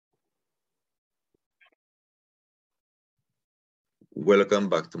Welcome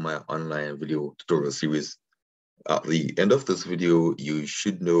back to my online video tutorial series. At the end of this video, you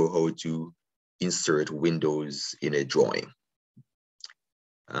should know how to insert windows in a drawing.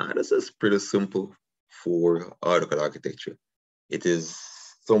 This is pretty simple for AutoCAD Architecture. It is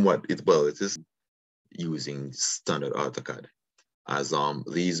it is using standard AutoCAD, as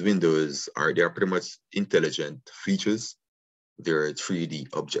these windows they are pretty much intelligent features. They're 3D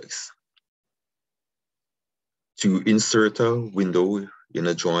objects. To insert a window in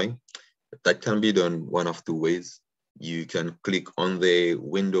a drawing, that can be done one of two ways. You can click on the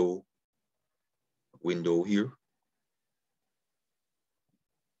window here.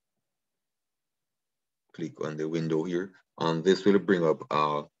 Click on the window here, and this will bring up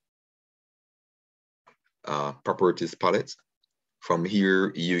a properties palette. From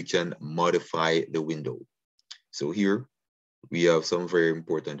here, you can modify the window. So here, we have some very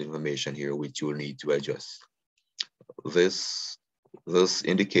important information here which you will need to adjust. This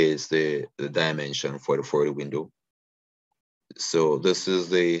indicates the dimension for the window. So this is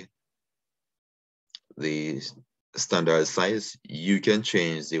the standard size. You can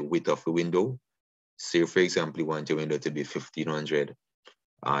change the width of the window. Say, for example, you want your window to be 1500,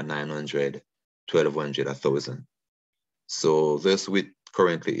 900, 1200, 1000. So this width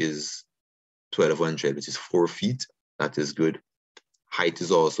currently is 1200, which is 4 feet. That is good. Height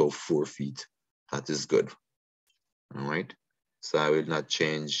is also 4 feet. That is good. All right. So I will not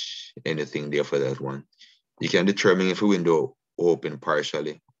change anything there for that one. You can determine if a window open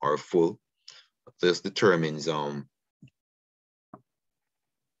partially or full. This determines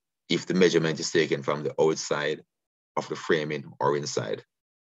if the measurement is taken from the outside of the framing or inside.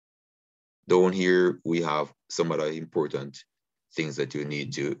 Down here, we have some other important things that you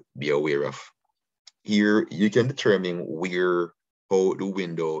need to be aware of. Here, you can determine how the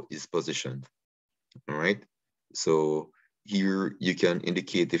window is positioned. All right. So here you can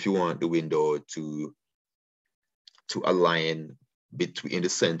indicate if you want the window to align between the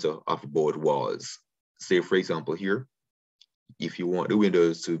center of both walls. Say, for example, here, if you want the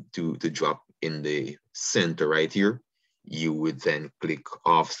windows to drop in the center right here, you would then click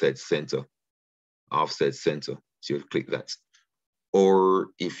offset center. Offset center. So you click that.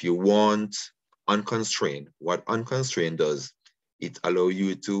 Or if you want unconstrained, what unconstrained does, it allows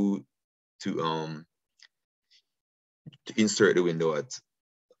you to insert the window at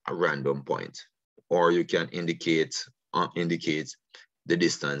a random point, or you can indicate the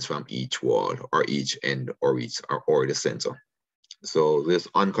distance from each wall or each end or the center. So this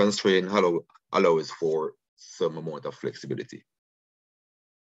unconstrained allows for some amount of flexibility.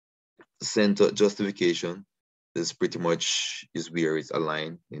 Center justification is pretty much where it's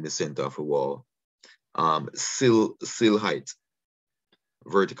aligned in the center of a wall. Sill height,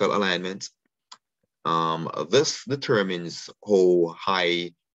 vertical alignment. This determines how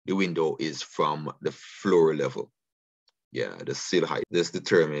high the window is from the floor level. Yeah, the sill height. This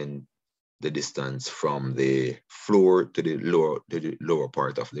determines the distance from the floor to the lower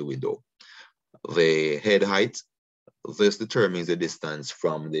part of the window. The head height. This determines the distance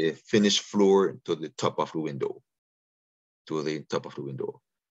from the finished floor to the top of the window.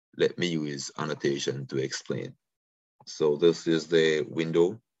 Let me use annotation to explain. So this is the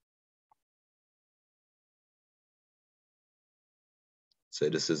window. So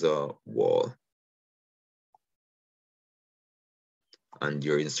this is a wall. And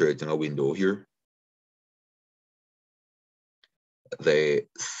you're inserting a window here. The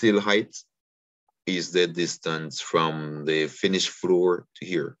sill height is the distance from the finished floor to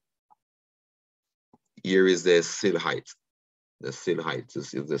here. Here is the sill height. The sill height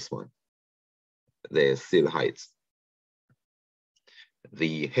is this one. The sill height.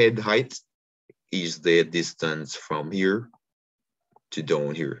 The head height is the distance from here to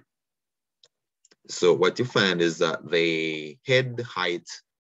down here. So what you find is that the head height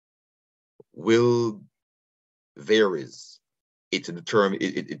will varies. It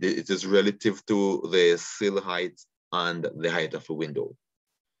is relative to the sill height and the height of the window.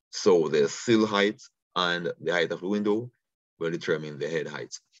 So the sill height and the height of the window will determine the head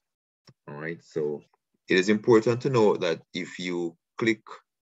height. All right, so it is important to know that if you click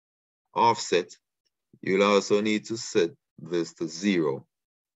offset, you'll also need to set this to 0.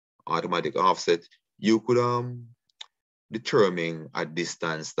 Automatic offset. You could determine a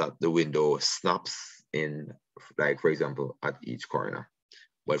distance that the window snaps in, like for example, at each corner.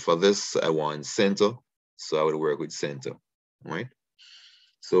 But for this, I want center, so I would work with center, right?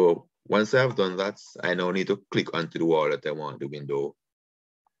 So once I've done that, I now need to click onto the wall that I want the window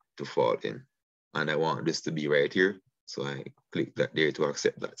to fall in. And I want this to be right here. So I click that there to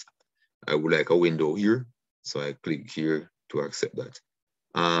accept that. I would like a window here. So I click here accept that.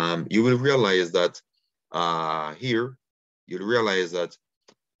 You will realize that here, you'll realize that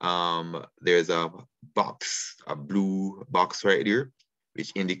there's a box, a blue box right there,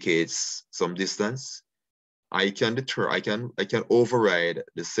 which indicates some distance. I can override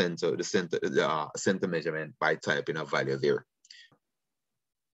the center measurement by typing a value there.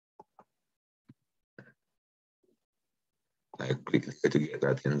 I click there to get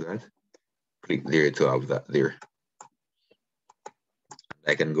that in that. Click there to have that there.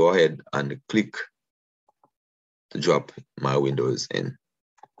 I can go ahead and click to drop my windows in.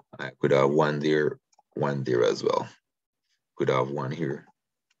 I could have one there as well. Could have one here.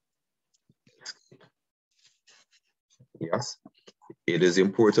 Yes, it is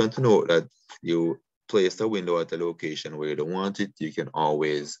important to note that you place the window at a location where you don't want it, you can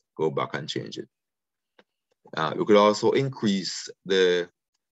always go back and change it. You could also increase the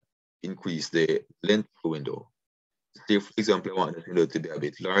length of the window. Say, for example, I want the window to be a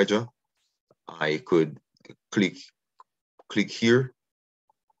bit larger. I could click here,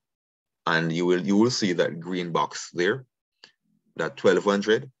 and you will see that green box there, that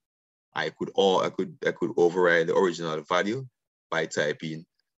 1200. I could override the original value by typing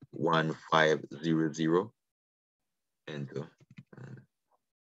 1500, enter.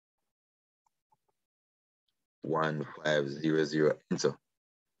 1500, enter.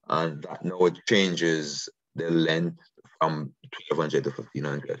 And that now it changes the length from 1200 to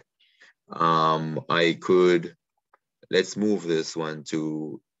 1500. I could, let's move this one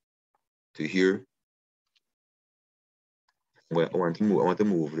to here. Well, I want to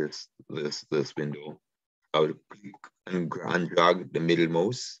move this window. I would click and drag the middle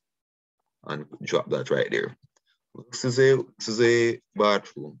mouse and drop that right there. This is a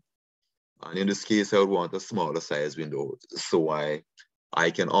bathroom, and in this case, I would want a smaller size window. So I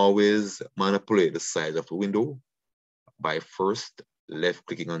can always manipulate the size of the window by first left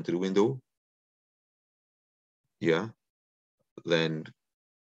clicking onto the window. Yeah, then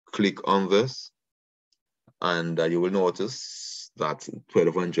click on this, and you will notice that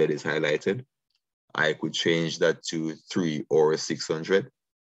 1200 is highlighted. I could change that to 3 or 600.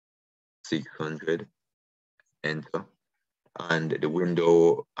 600, enter. And the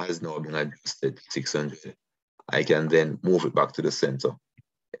window has now been adjusted to 600. I can then move it back to the center.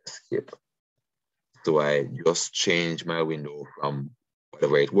 Escape. So I just change my window from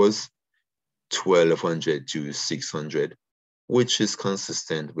whatever it was, 1200 to 600, which is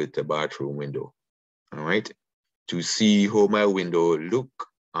consistent with the bathroom window. All right. To see how my window look,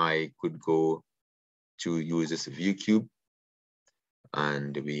 I could go to use this view cube,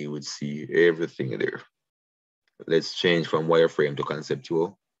 and we would see everything there. Let's change from wireframe to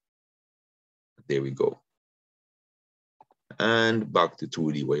conceptual. There we go. And back to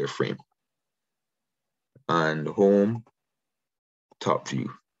 2D wireframe. And home, top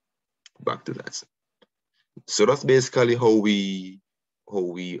view, back to that. So that's basically how we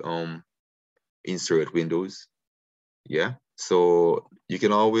insert windows. Yeah. So you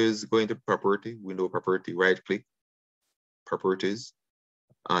can always go into property, window property, right click, properties.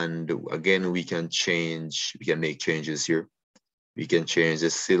 And again, we can make changes here. We can change the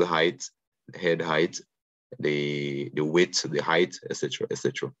sill height, head height, the width, the height, etc.,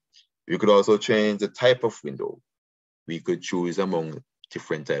 etc. We could also change the type of window. We could choose among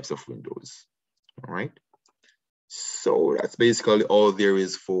different types of windows. All right. So that's basically all there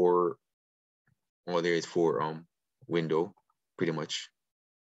is for window, pretty much.